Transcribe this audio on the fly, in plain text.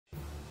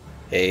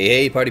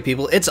Hey party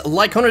people, it's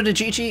Lycona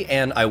Dacheechee,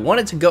 and I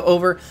wanted to go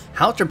over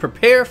how to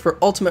prepare for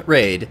Ultimate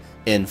Raid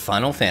in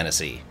Final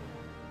Fantasy.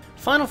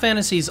 Final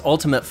Fantasy's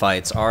Ultimate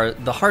fights are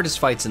the hardest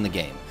fights in the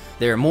game.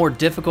 They are more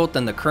difficult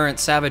than the current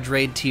Savage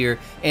Raid tier,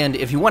 and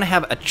if you want to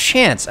have a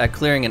chance at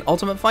clearing an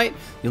Ultimate fight,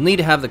 you'll need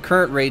to have the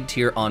current Raid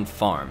tier on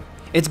farm.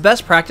 It's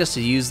best practice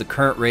to use the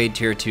current Raid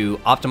tier to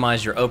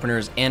optimize your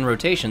openers and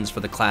rotations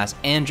for the class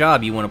and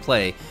job you want to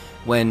play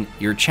when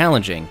you're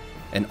challenging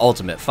an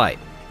Ultimate fight.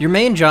 Your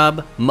main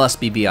job must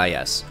be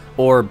BIS,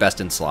 or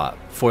Best in Slot,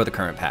 for the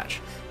current patch.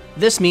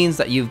 This means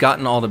that you've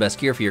gotten all the best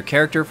gear for your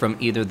character from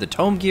either the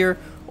Tome gear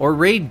or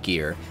Raid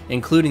gear,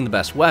 including the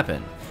best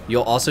weapon.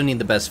 You'll also need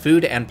the best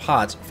food and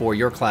pots for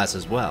your class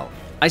as well.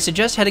 I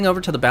suggest heading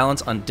over to the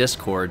Balance on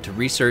Discord to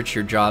research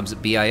your job's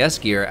BIS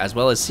gear as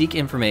well as seek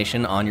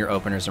information on your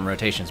openers and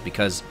rotations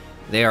because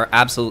they are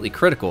absolutely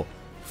critical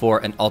for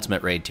an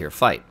Ultimate Raid tier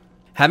fight.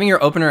 Having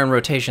your opener and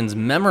rotations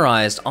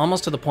memorized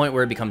almost to the point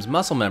where it becomes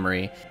muscle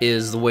memory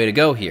is the way to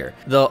go here.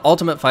 The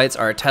Ultimate fights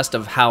are a test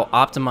of how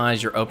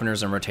optimized your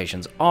openers and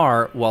rotations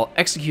are while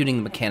executing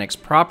the mechanics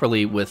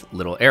properly with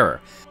little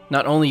error.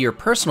 Not only your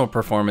personal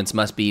performance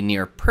must be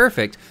near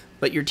perfect,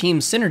 but your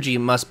team's synergy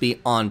must be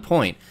on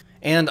point.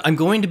 And I'm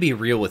going to be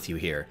real with you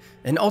here.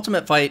 An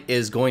Ultimate fight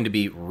is going to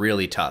be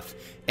really tough,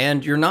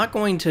 and you're not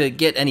going to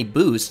get any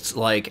boosts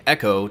like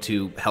Echo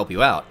to help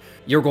you out.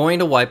 You're going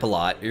to wipe a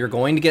lot, you're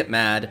going to get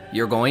mad,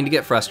 you're going to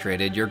get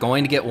frustrated, you're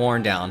going to get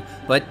worn down,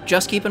 but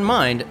just keep in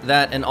mind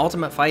that an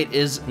Ultimate fight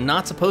is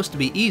not supposed to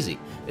be easy.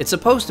 It's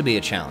supposed to be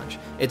a challenge.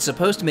 It's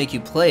supposed to make you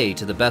play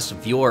to the best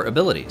of your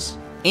abilities.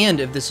 And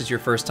if this is your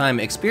first time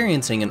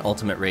experiencing an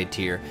Ultimate Raid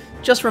tier,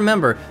 just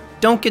remember,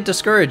 don't get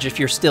discouraged if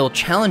you're still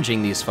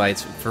challenging these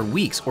fights for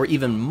weeks or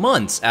even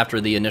months after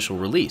the initial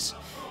release.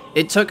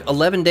 It took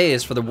 11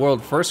 days for the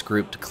World First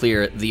group to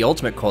clear the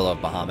Ultimate Cola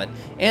of Behemoth,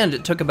 and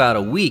it took about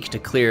a week to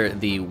clear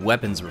the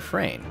Weapons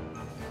Refrain.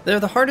 They're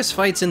the hardest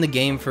fights in the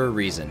game for a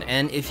reason,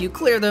 and if you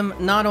clear them,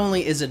 not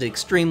only is it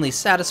extremely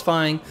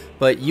satisfying,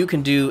 but you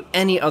can do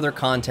any other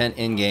content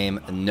in-game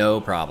no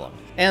problem.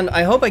 And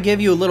I hope I gave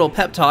you a little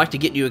pep talk to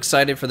get you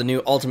excited for the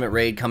new Ultimate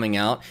Raid coming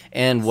out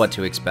and what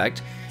to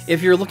expect.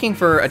 If you're looking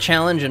for a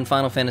challenge in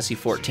Final Fantasy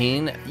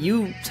XIV,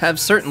 you have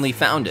certainly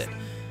found it.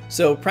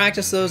 So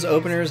practice those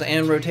openers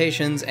and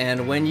rotations,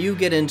 and when you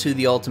get into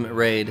the Ultimate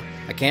Raid,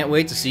 I can't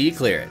wait to see you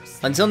clear it.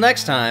 Until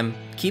next time,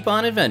 keep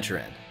on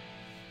adventuring.